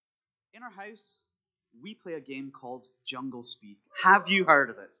In our house, we play a game called Jungle Speed. Have you heard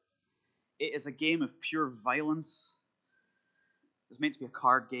of it? It is a game of pure violence. It's meant to be a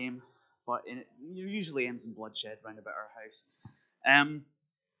card game, but it usually ends in bloodshed round about our house. Um,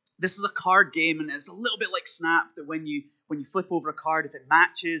 this is a card game, and it's a little bit like Snap. That when you flip over a card, if it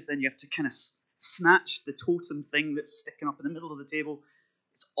matches, then you have to kind of snatch the totem thing that's sticking up in the middle of the table.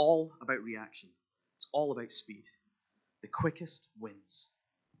 It's all about reaction. It's all about speed. The quickest wins.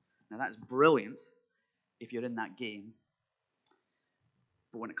 Now that's brilliant if you're in that game,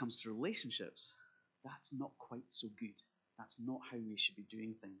 but when it comes to relationships, that's not quite so good. That's not how we should be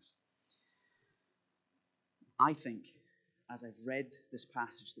doing things. I think, as I've read this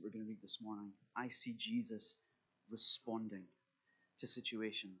passage that we're going to read this morning, I see Jesus responding to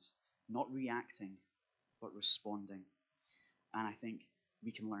situations, not reacting, but responding. And I think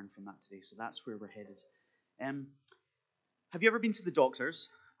we can learn from that today. So that's where we're headed. Have you ever been to the doctor's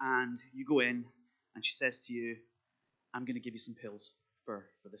and you go in and she says to you, I'm going to give you some pills for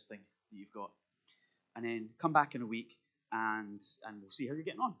this thing that you've got. And then come back in a week and we'll see how you're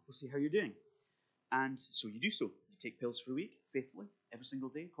getting on. We'll see how you're doing. And so you do so. You take pills for a week, faithfully, every single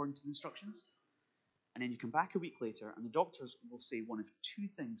day, according to the instructions. And then you come back a week later, and the doctors will say one of two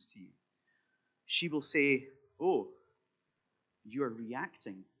things to you. She will say, oh, you are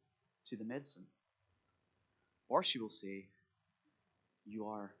reacting to the medicine. Or she will say, you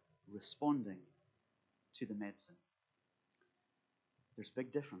are responding to the medicine. There's a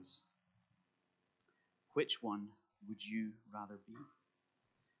big difference. Which one would you rather be?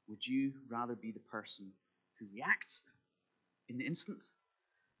 Would you rather be the person who reacts in the instant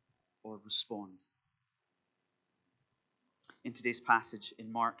or respond? In today's passage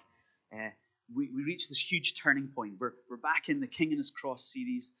in Mark, we reach this huge turning point. We're back in the King and His Cross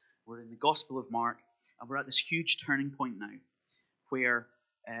series. We're in the Gospel of Mark, and we're at this huge turning point now where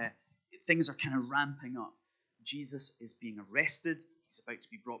things are kind of ramping up. Jesus is being arrested. He's about to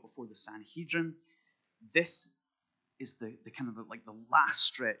be brought before the Sanhedrin. This is the kind of the last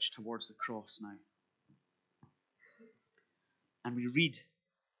stretch towards the cross now. And we read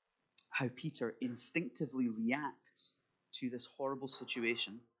how Peter instinctively reacts to this horrible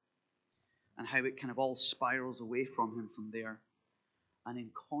situation and how it kind of all spirals away from him from there. And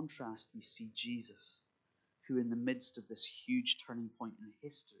in contrast, we see Jesus, who in the midst of this huge turning point in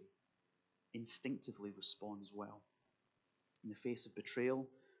history, instinctively responds well. In the face of betrayal,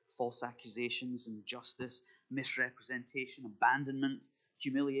 false accusations, injustice, misrepresentation, abandonment,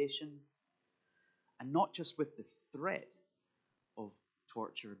 humiliation, and not just with the threat of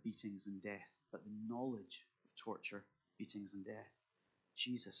torture, beatings, and death, but the knowledge of torture, beatings, and death,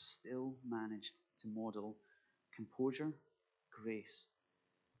 Jesus still managed to model composure, grace,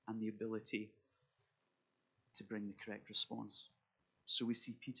 and the ability to bring the correct response. So we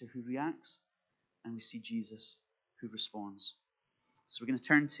see Peter who reacts, and we see Jesus who responds. So we're going to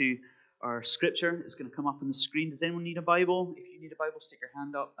turn to our scripture. It's going to come up on the screen. Does anyone need a Bible? If you need a Bible, stick your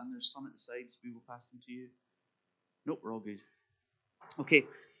hand up, and there's some at the sides. We will pass them to you. Nope, we're all good. Okay,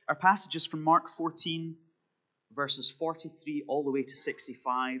 our passage is from Mark 14, verses 43 all the way to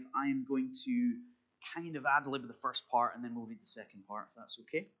 65. I am going to kind of ad-lib the first part, and then we'll read the second part, if that's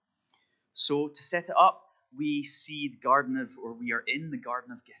okay. So to set it up, we are in the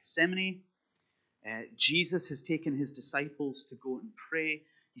Garden of Gethsemane. Jesus has taken his disciples to go and pray.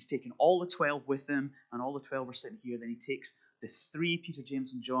 He's taken all the 12 with him, and all the 12 are sitting here. Then he takes the 3, Peter,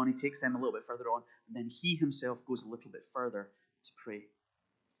 James, and John. He takes them a little bit further on, and then he himself goes a little bit further to pray.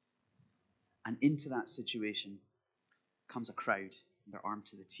 And into that situation comes a crowd. They're armed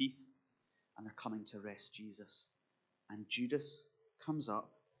to the teeth, and they're coming to arrest Jesus. And Judas comes up,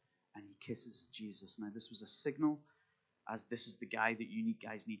 and he kisses Jesus. Now, this was a signal, as this is the guy that you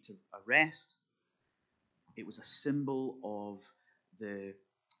guys need to arrest. It was a symbol of a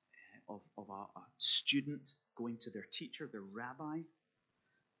student going to their teacher, their rabbi,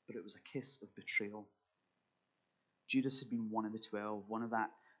 but it was a kiss of betrayal. Judas had been one of the 12, one of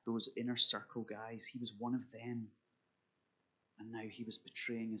those inner circle guys. He was one of them, and now he was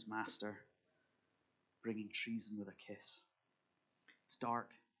betraying his master, bringing treason with a kiss. It's dark,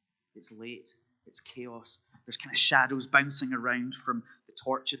 it's late, it's chaos. There's kind of shadows bouncing around from the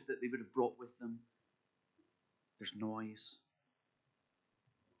torches that they would have brought with them. There's noise.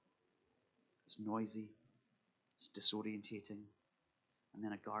 It's noisy. It's disorientating. And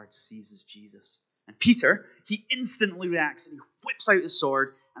then a guard seizes Jesus. And Peter, he instantly reacts and he whips out his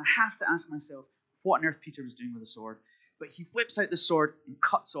sword. And I have to ask myself what on earth Peter was doing with the sword. But he whips out the sword and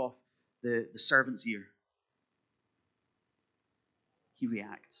cuts off the servant's ear. He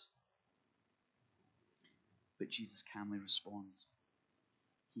reacts. But Jesus calmly responds.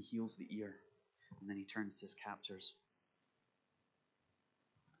 he heals the ear, and then he turns to his captors.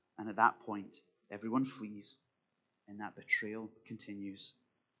 And at that point, everyone flees, and that betrayal continues,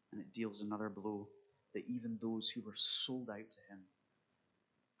 and it deals another blow that even those who were sold out to him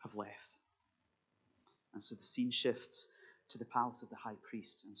have left. And so the scene shifts to the palace of the high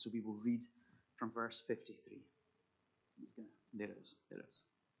priest, and so we will read from verse 53. There it is.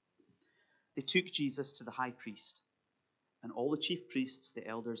 They took Jesus to the high priest, and all the chief priests, the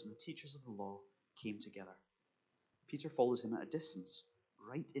elders, and the teachers of the law came together. Peter followed him at a distance,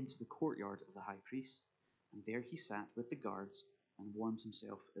 right into the courtyard of the high priest, and there he sat with the guards and warmed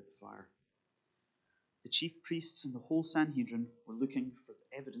himself at the fire. The chief priests and the whole Sanhedrin were looking for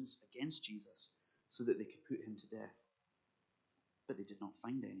evidence against Jesus so that they could put him to death, but they did not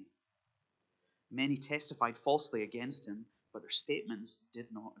find any. Many testified falsely against him, but their statements did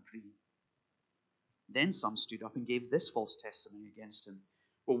not agree. Then some stood up and gave this false testimony against him.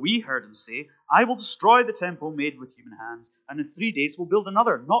 Well, we heard him say, I will destroy the temple made with human hands, and in 3 days will build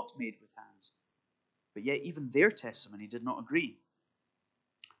another not made with hands. But yet even their testimony did not agree.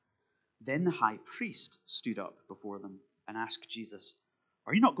 Then the high priest stood up before them and asked Jesus,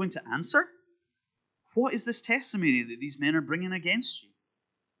 Are you not going to answer? What is this testimony that these men are bringing against you?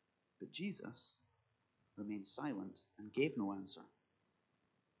 But Jesus remained silent and gave no answer.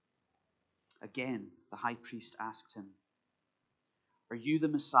 Again, the high priest asked him, Are you the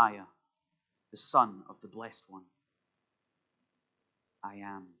Messiah, the Son of the Blessed One? I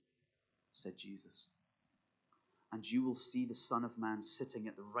am, said Jesus. And you will see the Son of Man sitting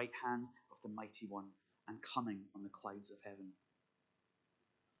at the right hand of the Mighty One and coming on the clouds of heaven.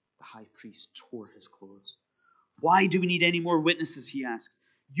 The high priest tore his clothes. Why do we need any more witnesses, he asked.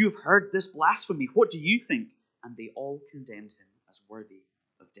 You have heard this blasphemy. What do you think? And they all condemned him as worthy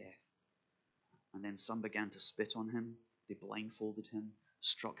of death. And then some began to spit on him. They blindfolded him,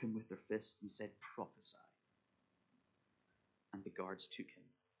 struck him with their fists, and said, Prophesy. And the guards took him,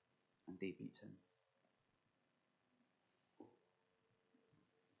 and they beat him.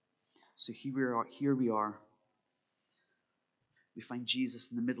 So here we are. We find Jesus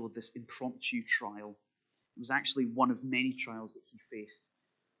in the middle of this impromptu trial. It was actually one of many trials that he faced.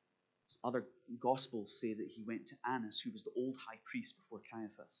 Other Gospels say that he went to Annas, who was the old high priest before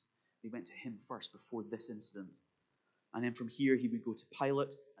Caiaphas. They went to him first before this incident. And then from here he would go to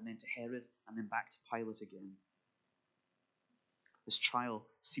Pilate, and then to Herod, and then back to Pilate again. This trial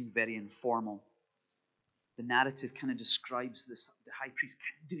seemed very informal. The narrative kind of describes the high priest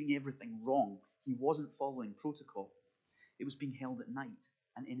kind of doing everything wrong. He wasn't following protocol. It was being held at night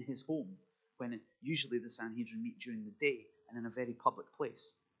and in his home, when usually the Sanhedrin meet during the day and in a very public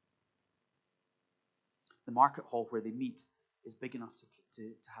place. The market hall where they meet is big enough to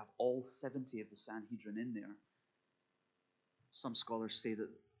have all 70 of the Sanhedrin in there. Some scholars say that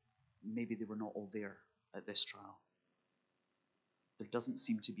maybe they were not all there at this trial. There doesn't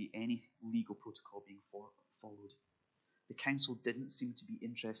seem to be any legal protocol being followed. The council didn't seem to be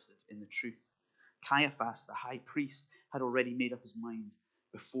interested in the truth. Caiaphas, the high priest, had already made up his mind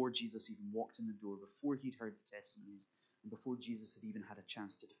before Jesus even walked in the door, before he'd heard the testimonies, and before Jesus had even had a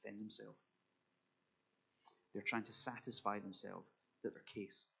chance to defend himself. They're trying to satisfy themselves that their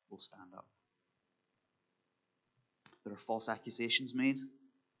case will stand up. There are false accusations made,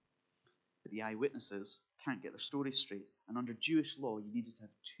 but the eyewitnesses can't get their story straight. And under Jewish law, you needed to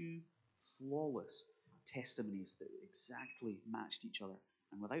have two flawless testimonies that exactly matched each other.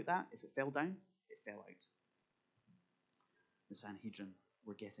 And without that, if it fell down, it fell out. The Sanhedrin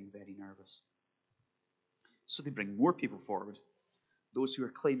were getting very nervous. So they bring more people forward. Those who are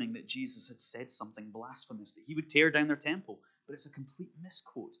claiming that Jesus had said something blasphemous, that he would tear down their temple. But it's a complete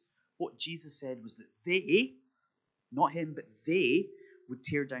misquote. What Jesus said was that they, not him, but they would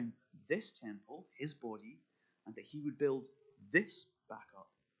tear down this temple, his body, and that he would build this back up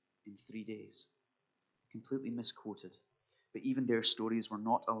in 3 days. Completely misquoted. But even their stories were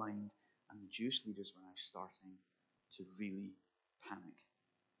not aligned, and the Jewish leaders were now starting to really panic.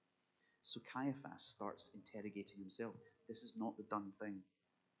 So Caiaphas starts interrogating himself. This is not the done thing.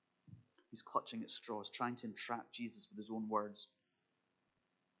 He's clutching at straws, trying to entrap Jesus with his own words.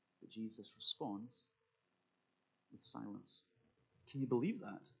 But Jesus responds with silence. Can you believe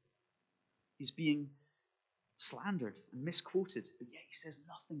that? He's being slandered and misquoted, but yet he says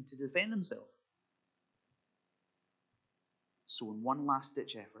nothing to defend himself. So in one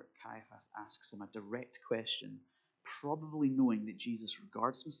last-ditch effort, Caiaphas asks him a direct question, probably knowing that Jesus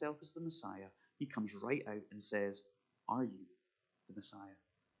regards himself as the Messiah. He comes right out and says, Are you the Messiah?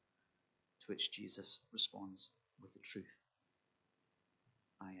 To which Jesus responds with the truth.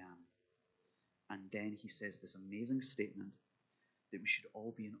 I am. And then he says this amazing statement that we should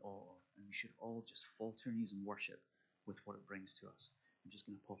all be in awe of, and we should all just fall to our knees and worship with what it brings to us. I'm just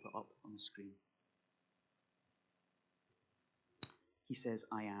going to pop it up on the screen. He says,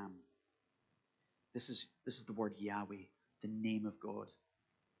 I am. This is the word Yahweh, the name of God.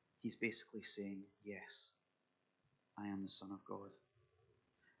 He's basically saying, yes, I am the Son of God.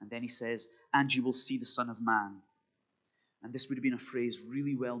 And then he says, and you will see the Son of Man. And this would have been a phrase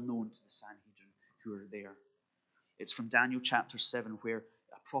really well known to the Sanhedrin who are there. It's from Daniel chapter 7, where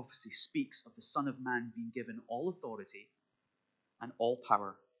a prophecy speaks of the Son of Man being given all authority and all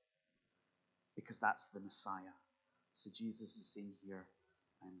power, because that's the Messiah. So Jesus is saying here,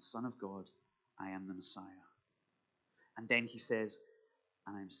 I am the Son of God, I am the Messiah. And then he says,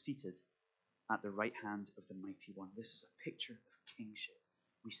 and I am seated at the right hand of the Mighty One. This is a picture of kingship.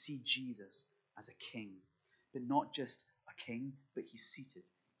 We see Jesus as a king, but not just a king, but he's seated.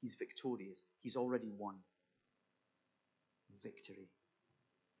 He's victorious. He's already won. Victory.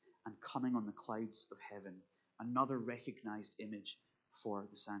 And coming on the clouds of heaven, another recognized image for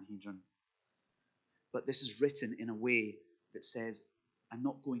the Sanhedrin. But this is written in a way that says, I'm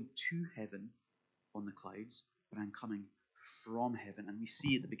not going to heaven on the clouds, but I'm coming from heaven. And we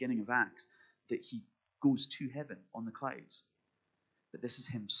see at the beginning of Acts that he goes to heaven on the clouds. But this is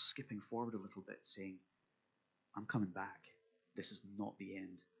him skipping forward a little bit, saying, I'm coming back. This is not the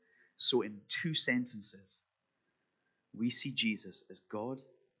end. So in 2 sentences, we see Jesus as God,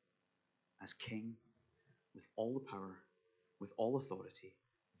 as King, with all the power, with all authority,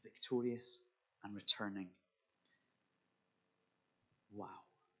 victorious and returning. Wow.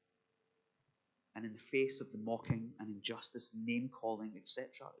 And in the face of the mocking and injustice, name-calling, etc.,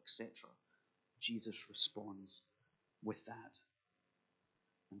 etc., Jesus responds with that.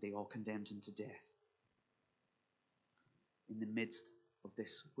 And they all condemned him to death. In the midst of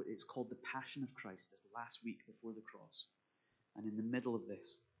this, it's called the Passion of Christ, this last week before the cross. And in the middle of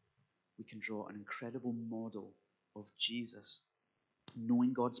this, we can draw an incredible model of Jesus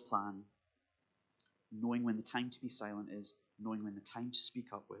knowing God's plan, knowing when the time to be silent is, knowing when the time to speak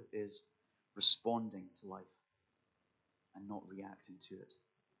up is, responding to life and not reacting to it.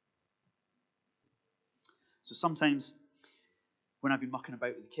 So sometimes when I've been mucking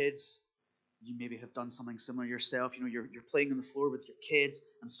about with the kids, you maybe have done something similar yourself. You know, you're playing on the floor with your kids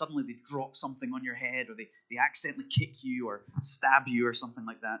and suddenly they drop something on your head, or they accidentally kick you or stab you or something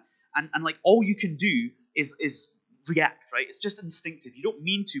like that. And like all you can do is react, right? It's just instinctive. You don't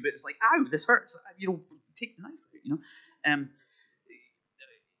mean to, but it's like, ow, this hurts. You know, take the knife out, you know.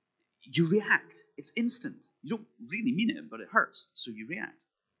 You react. It's instant. You don't really mean it, but it hurts, so you react.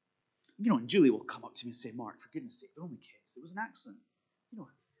 You know, and Julie will come up to me and say, Mark, for goodness sake, they're only kids. It was an accident. You know,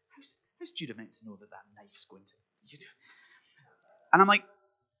 how's Judah meant to know that knife's going to... And I'm like,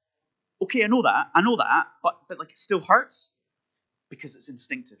 okay, I know that, but like it still hurts because it's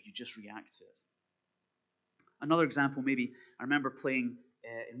instinctive. You just react to it. Another example, maybe, I remember playing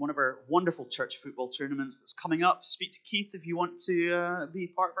in one of our wonderful church football tournaments that's coming up. Speak to Keith if you want to be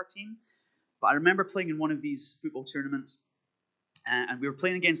part of our team. But I remember playing in one of these football tournaments, and we were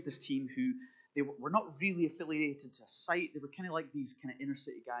playing against this team who they were not really affiliated to a site. They were kind of like these kind of inner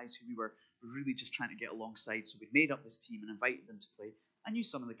city guys who we were really just trying to get alongside. So we made up this team and invited them to play. I knew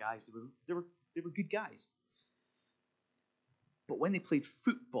some of the guys. They were good guys. But when they played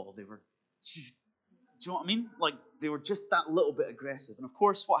football, they were... Do you know what I mean? Like, they were just that little bit aggressive. And of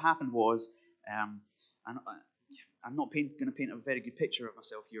course, what happened was, and I'm not going to paint a very good picture of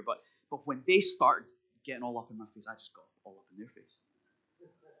myself here, but when they started getting all up in my face, I just got all up in their face.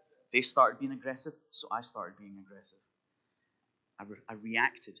 They started being aggressive, so I started being aggressive. I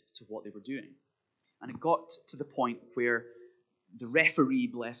reacted to what they were doing. And it got to the point where the referee,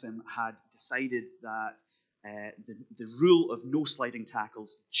 bless him, had decided that the rule of no sliding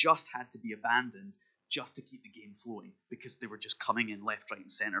tackles just had to be abandoned just to keep the game flowing, because they were just coming in left, right, and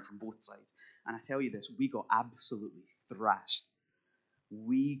center from both sides. And I tell you this, we got absolutely thrashed.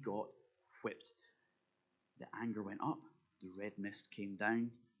 We got whipped. The anger went up, the red mist came down,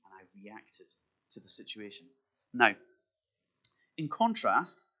 and I reacted to the situation. Now, in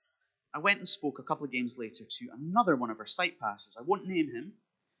contrast, I went and spoke a couple of games later to another one of our site pastors. I won't name him,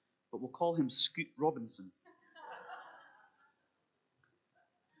 but we'll call him Scoot Robinson.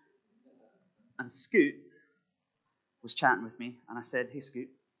 And Scoot was chatting with me, and I said, hey, Scoot,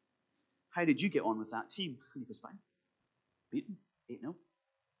 how did you get on with that team? And he goes, fine. Beaten, 8-0.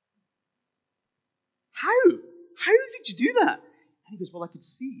 How? How did you do that? And he goes, well, I could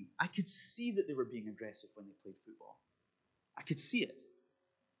see that they were being aggressive when they played football. I could see it.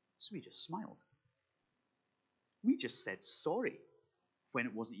 So we just smiled. We just said sorry when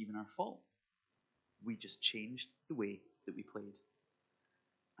it wasn't even our fault. We just changed the way that we played.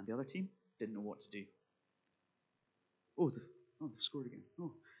 And the other team didn't know what to do. They've scored again.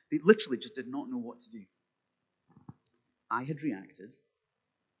 They literally just did not know what to do. I had reacted.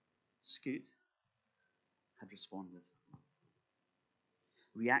 Scoot had responded.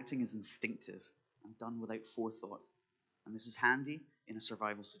 Reacting is instinctive and done without forethought. And this is handy in a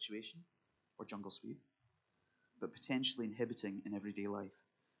survival situation or jungle speed, but potentially inhibiting in everyday life.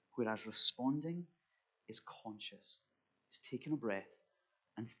 Whereas responding is conscious. It's taking a breath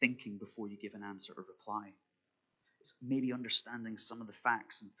and thinking before you give an answer or reply. It's maybe understanding some of the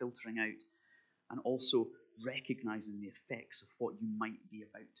facts and filtering out, and also recognizing the effects of what you might be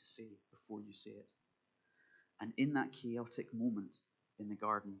about to say before you say it. And in that chaotic moment in the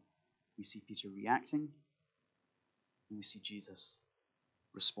garden, we see Peter reacting, and we see Jesus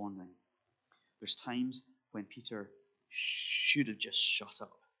responding. There's times when Peter should have just shut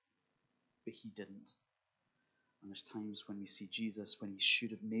up, but he didn't. And there's times when we see Jesus when he should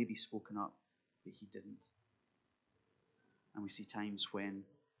have maybe spoken up, but he didn't. And we see times when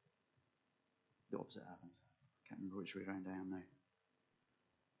the opposite happened. I can't remember which way around I am now.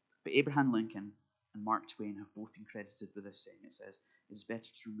 But Abraham Lincoln and Mark Twain have both been credited with this saying. It says, "It is better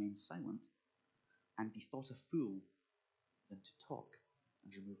to remain silent and be thought a fool than to talk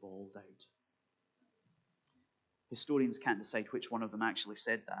and remove all doubt." Historians can't decide which one of them actually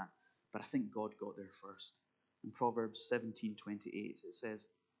said that, but I think God got there first. In Proverbs 17:28, it says,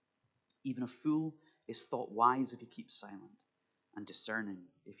 "Even a fool is thought wise if he keeps silent, and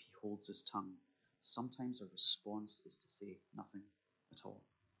discerning if he holds his tongue. Sometimes a response is to say nothing at all."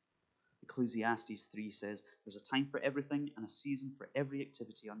 Ecclesiastes 3 says, "There's a time for everything and a season for every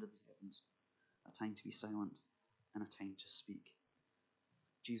activity under the heavens, a time to be silent and a time to speak."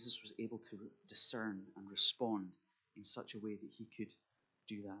 Jesus was able to discern and respond in such a way that he could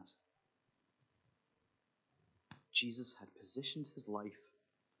do that. Jesus had positioned his life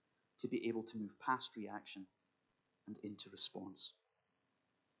to be able to move past reaction and into response.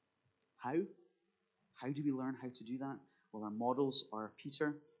 How? How do we learn how to do that? Well, our models are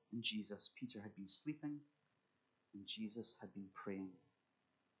Peter and Jesus. Peter had been sleeping, and Jesus had been praying.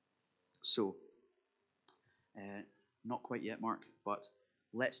 So, not quite yet, Mark, but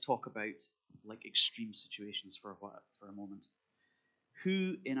let's talk about extreme situations for a moment.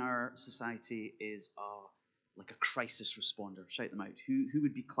 Who in our society is a crisis responder? Shout them out. Who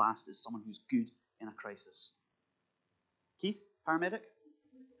would be classed as someone who's good in a crisis? Keith, paramedic?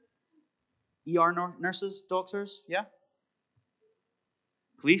 ER nurses, doctors, yeah?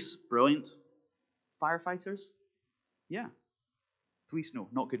 Police, brilliant. Firefighters? Yeah. Police, no,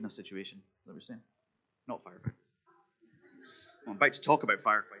 not good in a situation. Is that what you're saying? Not firefighters. I'm about to talk about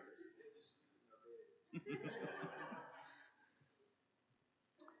firefighters.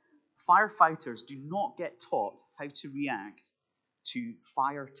 Firefighters do not get taught how to react to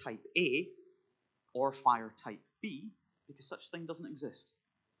fire type A or fire type B because such a thing doesn't exist.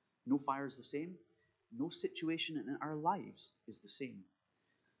 No fire is the same. No situation in our lives is the same.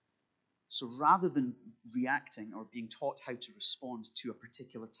 So rather than reacting or being taught how to respond to a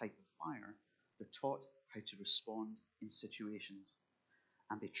particular type of fire, they're taught how to respond in situations.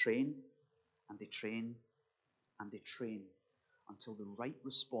 And they train, and they train, and they train until the right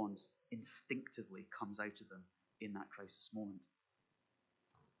response instinctively comes out of them in that crisis moment.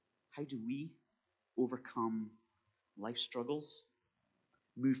 How do we overcome life struggles,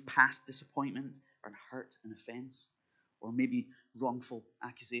 move past disappointment and hurt and offense, or maybe wrongful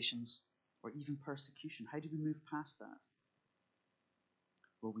accusations, or even persecution? How do we move past that?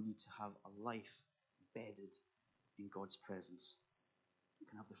 Well, we need to have a life bedded in God's presence. You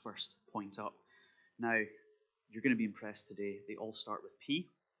can have the first point up. Now, you're going to be impressed today. They all start with P.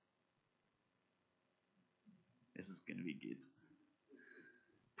 This is going to be good.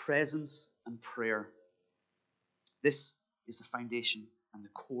 Presence and prayer. This is the foundation and the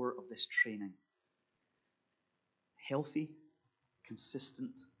core of this training. Healthy,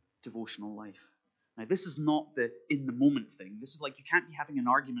 consistent, devotional life. Now, this is not the in-the-moment thing. This is you can't be having an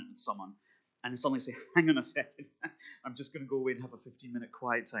argument with someone and suddenly say, "Hang on a second, I'm just going to go away and have a 15-minute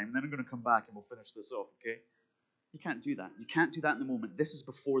quiet time, and then I'm going to come back and we'll finish this off, okay?" You can't do that. You can't do that in the moment. This is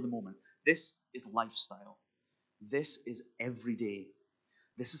before the moment. This is lifestyle. This is every day.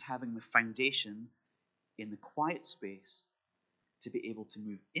 This is having the foundation in the quiet space to be able to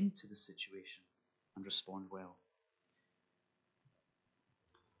move into the situation and respond well.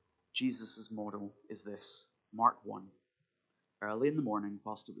 Jesus' model is this. Mark 1. Early in the morning,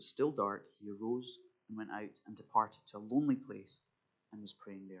 whilst it was still dark, he arose and went out and departed to a lonely place and was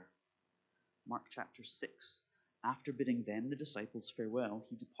praying there. Mark chapter 6. After bidding them, the disciples, farewell,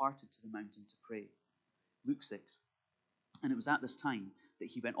 he departed to the mountain to pray. Luke 6. And it was at this time that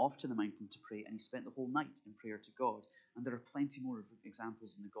he went off to the mountain to pray, and he spent the whole night in prayer to God. And there are plenty more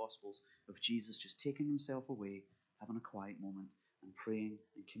examples in the Gospels of Jesus just taking himself away, having a quiet moment, and praying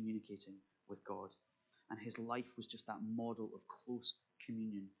and communicating with God. And his life was just that model of close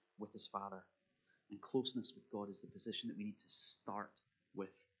communion with his Father. And closeness with God is the position that we need to start with.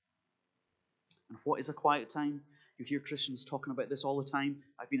 And what is a quiet time? You hear Christians talking about this all the time.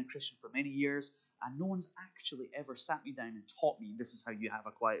 I've been a Christian for many years, and no one's actually ever sat me down and taught me this is how you have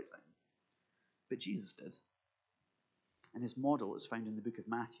a quiet time. But Jesus did. And his model is found in the book of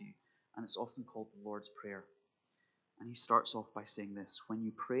Matthew, and it's often called the Lord's Prayer. And he starts off by saying this: when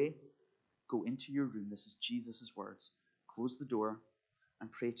you pray, go into your room. This is Jesus' words. Close the door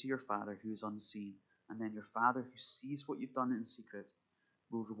and pray to your Father who is unseen. And then your Father who sees what you've done in secret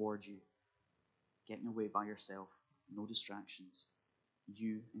will reward you. Getting away by yourself. No distractions.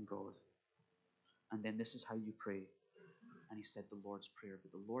 You and God. And then this is how you pray. And he said the Lord's Prayer.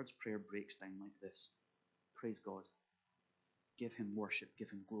 But the Lord's Prayer breaks down like this. Praise God. Give him worship. Give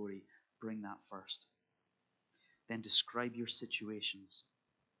him glory. Bring that first. Then describe your situations.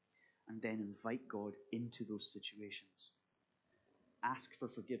 And then invite God into those situations. Ask for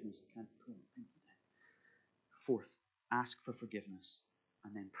forgiveness. I can't put my pinky down. Fourth, ask for forgiveness.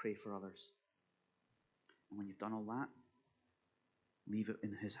 And then pray for others. And when you've done all that, leave it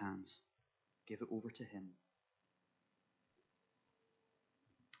in his hands. Give it over to him.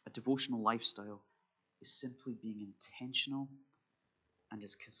 A devotional lifestyle is simply being intentional and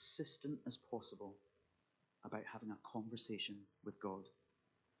as consistent as possible about having a conversation with God.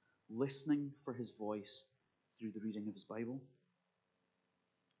 Listening for his voice through the reading of his Bible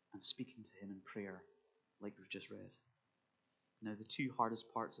and speaking to him in prayer like we've just read. Now, the two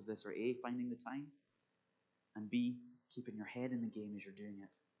hardest parts of this are A, finding the time, and B, keeping your head in the game as you're doing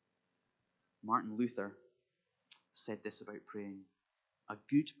it. Martin Luther said this about praying: a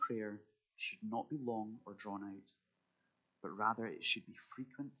good prayer should not be long or drawn out, but rather it should be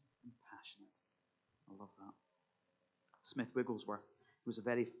frequent and passionate. I love that. Smith Wigglesworth, who was a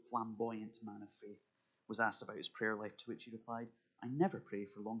very flamboyant man of faith, was asked about his prayer life, to which he replied, I never pray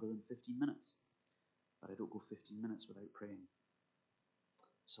for longer than 15 minutes, but I don't go 15 minutes without praying.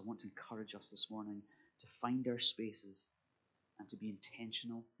 So I want to encourage us this morning to find our spaces and to be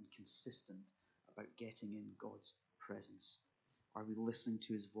intentional and consistent about getting in God's presence. Are we listening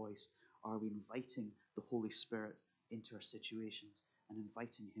to his voice? Are we inviting the Holy Spirit into our situations and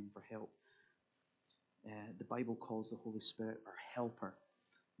inviting him for help? The Bible calls the Holy Spirit our helper.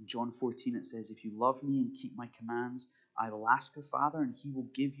 In John 14 it says, if you love me and keep my commands, I will ask the Father and he will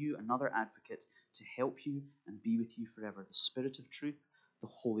give you another advocate to help you and be with you forever. The Spirit of truth, the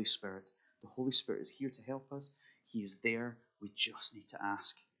Holy Spirit. The Holy Spirit is here to help us. He is there. We just need to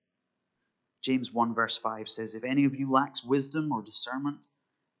ask. James 1 verse 5 says, if any of you lacks wisdom or discernment,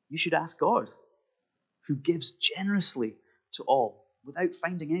 you should ask God, who gives generously to all without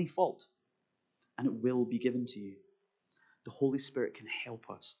finding any fault, and it will be given to you. The Holy Spirit can help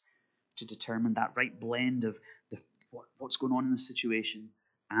us to determine that right blend of what's going on in the situation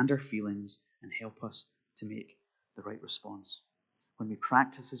and our feelings, and help us to make the right response. When we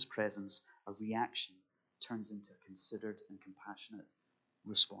practice his presence, a reaction turns into a considered and compassionate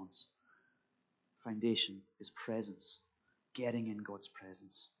response. Foundation is presence, getting in God's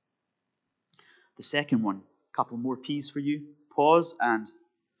presence. The second one, a couple more P's for you. Pause and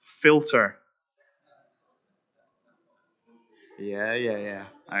filter. Yeah.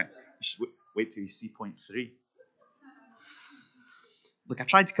 All right. You should wait till you see point 3. Look, I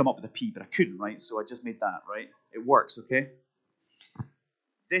tried to come up with a P, but I couldn't, right? So I just made that, right? It works, okay?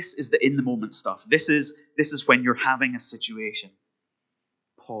 This is the in-the-moment stuff. This is when you're having a situation.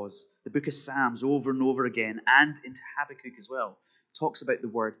 Pause. The book of Psalms over and over again, and into Habakkuk as well, talks about the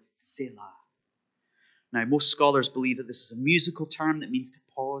word Selah. Now, most scholars believe that this is a musical term that means to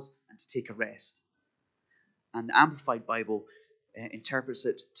pause and to take a rest. And the Amplified Bible interprets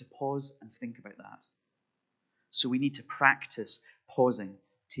it to pause and think about that. So we need to practice pausing,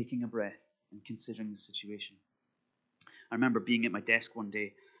 taking a breath, and considering the situation. I remember being at my desk one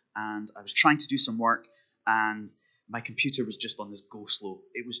day, and I was trying to do some work, and my computer was just on this go slow.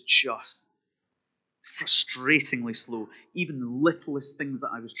 It was just frustratingly slow. Even the littlest things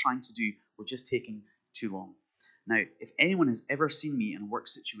that I was trying to do were just taking too long. Now, if anyone has ever seen me in a work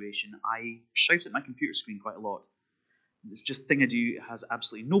situation, I shout at my computer screen quite a lot. It's just a thing I do. It has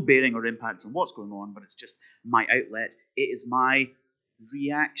absolutely no bearing or impact on what's going on, but it's just my outlet. It is my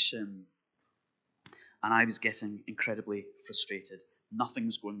reaction. And I was getting incredibly frustrated. Nothing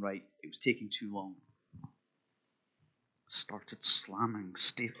was going right. It was taking too long. started slamming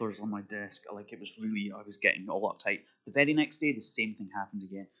staplers on my desk. I was getting all uptight. The very next day, the same thing happened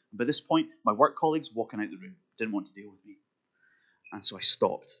again. And by this point, my work colleagues walking out the room didn't want to deal with me. And so I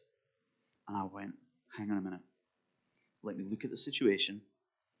stopped. And I went, hang on a minute. Let me look at the situation.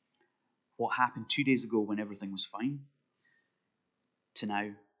 What happened 2 days ago when everything was fine to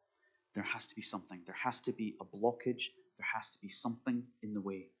now, there has to be something. There has to be a blockage. There has to be something in the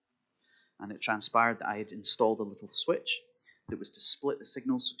way. And it transpired that I had installed a little switch that was to split the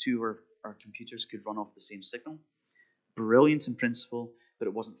signals so two of our computers could run off the same signal. Brilliant in principle, but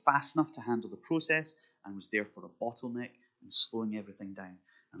it wasn't fast enough to handle the process and was therefore a bottleneck and slowing everything down.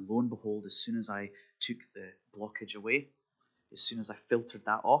 And lo and behold, as soon as I took the blockage away, as soon as I filtered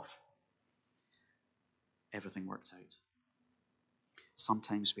that off, everything worked out.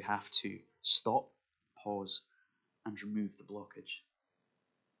 Sometimes we have to stop, pause, and remove the blockage.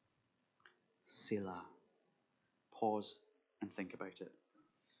 Selah. Pause and think about it.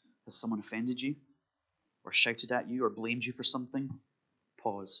 Has someone offended you, or shouted at you, or blamed you for something?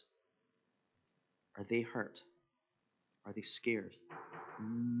 Pause. Are they hurt? Are they scared?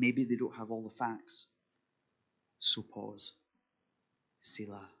 Maybe they don't have all the facts. So pause.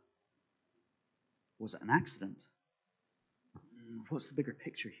 Selah. Was it an accident? What's the bigger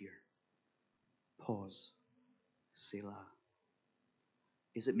picture here? Pause. Selah.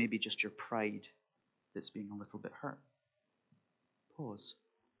 Is it maybe just your pride that's being a little bit hurt? Pause.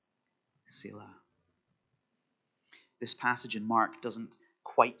 Selah. This passage in Mark doesn't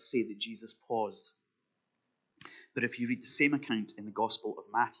quite say that Jesus paused. But if you read the same account in the Gospel of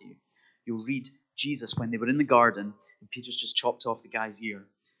Matthew, you'll read Jesus when they were in the garden and Peter's just chopped off the guy's ear.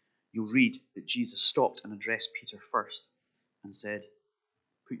 You'll read that Jesus stopped and addressed Peter first and said,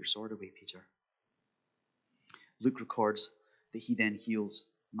 "Put your sword away, Peter." Luke records that he then heals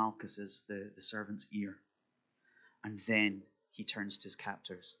Malchus's, the servant's ear. And then he turns to his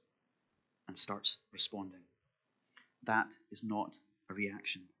captors and starts responding. That is not a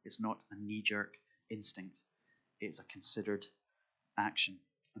reaction. It's not a knee-jerk instinct. It's a considered action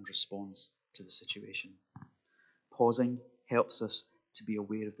and response to the situation. Pausing helps us to be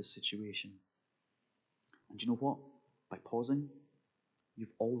aware of the situation. And you know what? By pausing,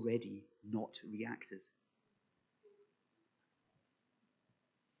 you've already not reacted.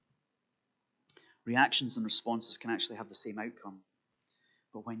 Reactions and responses can actually have the same outcome.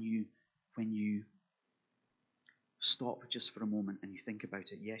 But when you stop just for a moment and you think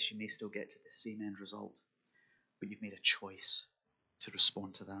about it, yes, you may still get to the same end result, but you've made a choice to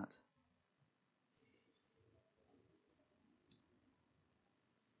respond to that.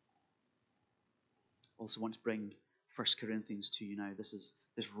 I also want to bring 1 Corinthians to you now. This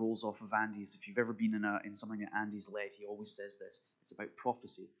rolls off of Andy's. If you've ever been in something that Andy's led, he always says this. It's about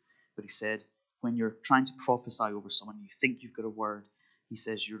prophecy. But he said, when you're trying to prophesy over someone, you think you've got a word, he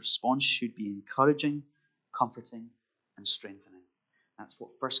says your response should be encouraging, comforting, and strengthening. That's what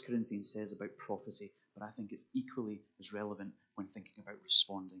 1 Corinthians says about prophecy, but I think it's equally as relevant when thinking about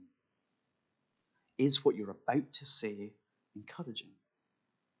responding. Is what you're about to say encouraging?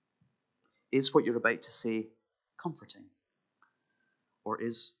 Is what you're about to say comforting? Or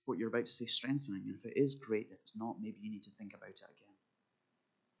is what you're about to say strengthening? And if it is, great. If it's not, maybe you need to think about it again.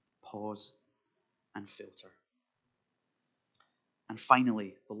 Pause and filter. And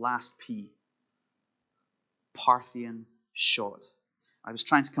finally, the last P, Parthian shot. I was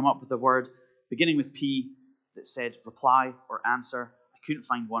trying to come up with a word beginning with P that said reply or answer. I couldn't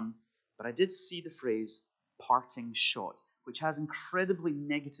find one, but I did see the phrase parting shot, which has incredibly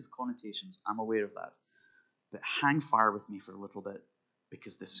negative connotations. I'm aware of that. But hang fire with me for a little bit,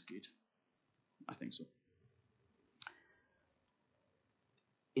 because this is good. I think so.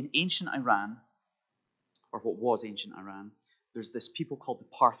 In ancient Iran, or what was ancient Iran, there's this people called the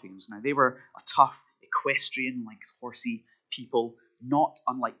Parthians. Now, they were a tough, equestrian, like horsey people, not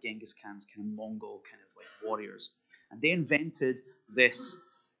unlike Genghis Khan's kind of Mongol kind of like warriors. And they invented this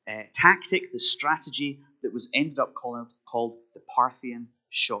tactic, this strategy that was ended up called the Parthian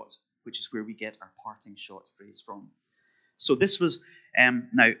shot, which is where we get our parting shot phrase from. So this was,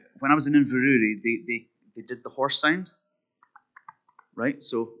 now, when I was in Inverurie, they did the horse sound, right?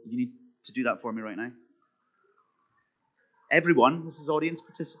 So you need to do that for me right now. Everyone, this is audience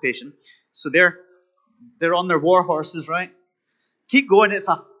participation. So they're on their war horses, right? Keep going. It's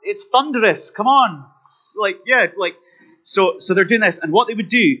thunderous. Come on, So they're doing this, and what they would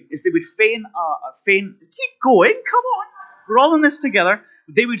do is they would feign. Keep going. Come on, we're all in this together.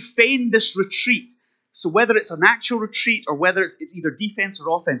 They would feign this retreat. So whether it's an actual retreat or whether it's either defense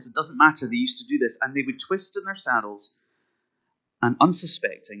or offense, it doesn't matter. They used to do this, and they would twist in their saddles, and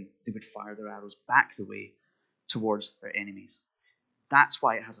unsuspecting, they would fire their arrows back the way towards their enemies. That's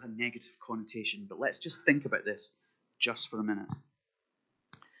why it has a negative connotation. But let's just think about this just for a minute.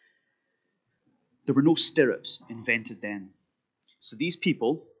 There were no stirrups invented then. So these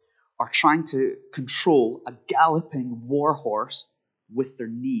people are trying to control a galloping war horse with their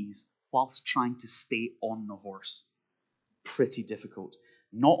knees whilst trying to stay on the horse. Pretty difficult.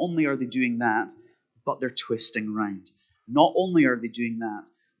 Not only are they doing that, but they're twisting round. Not only are they doing that,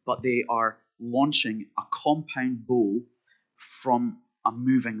 but they are launching a compound bow from a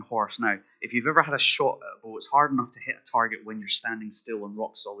moving horse. Now, if you've ever had a shot at a bow, it's hard enough to hit a target when you're standing still on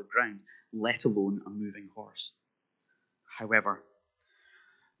rock solid ground, let alone a moving horse. However,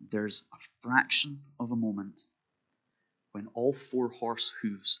 there's a fraction of a moment when all four horse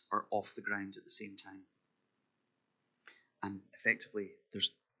hooves are off the ground at the same time. And effectively,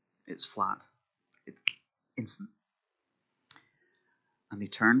 it's flat. It's instant. And they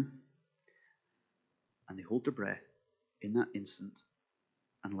turn and they hold their breath in that instant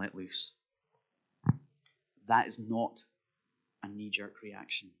and let loose. That is not a knee-jerk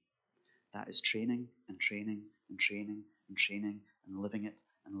reaction. That is training and training and training and training and living it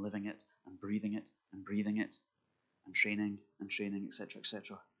and living it and breathing it and breathing it and training, etc.,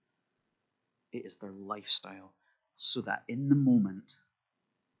 etc. It is their lifestyle, so that in the moment,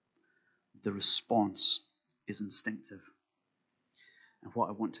 the response is instinctive. And what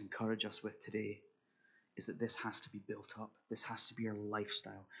I want to encourage us with today is that this has to be built up. This has to be our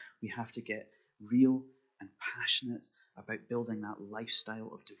lifestyle. We have to get real and passionate about building that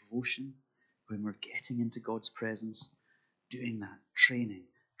lifestyle of devotion when we're getting into God's presence, doing that, training,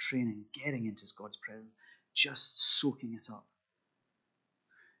 getting into God's presence, just soaking it up.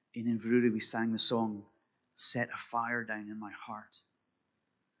 In Inverurie, we sang the song, "Set a fire down in my heart."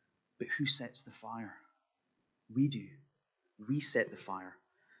 But who sets the fire? We do. We set the fire.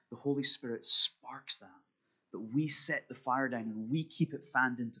 The Holy Spirit sparks that. But we set the fire down and we keep it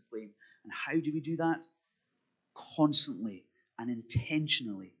fanned into flame. And how do we do that? Constantly and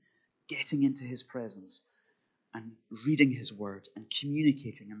intentionally getting into His presence and reading His word and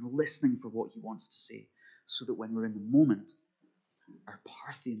communicating and listening for what He wants to say, so that when we're in the moment, our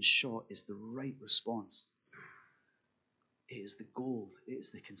Parthian shot is the right response. It is the gold. It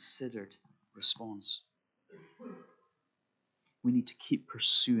is the considered response. We need to keep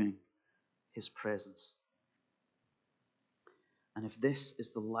pursuing His presence. And if this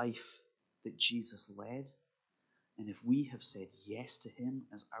is the life that Jesus led, and if we have said yes to Him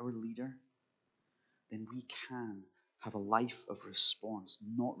as our leader, then we can have a life of response,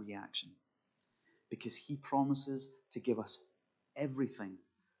 not reaction. Because He promises to give us everything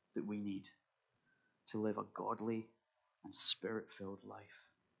that we need to live a godly and Spirit-filled life.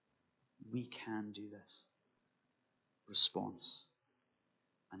 We can do this. Response.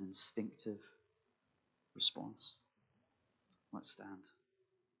 An instinctive response. Let's stand.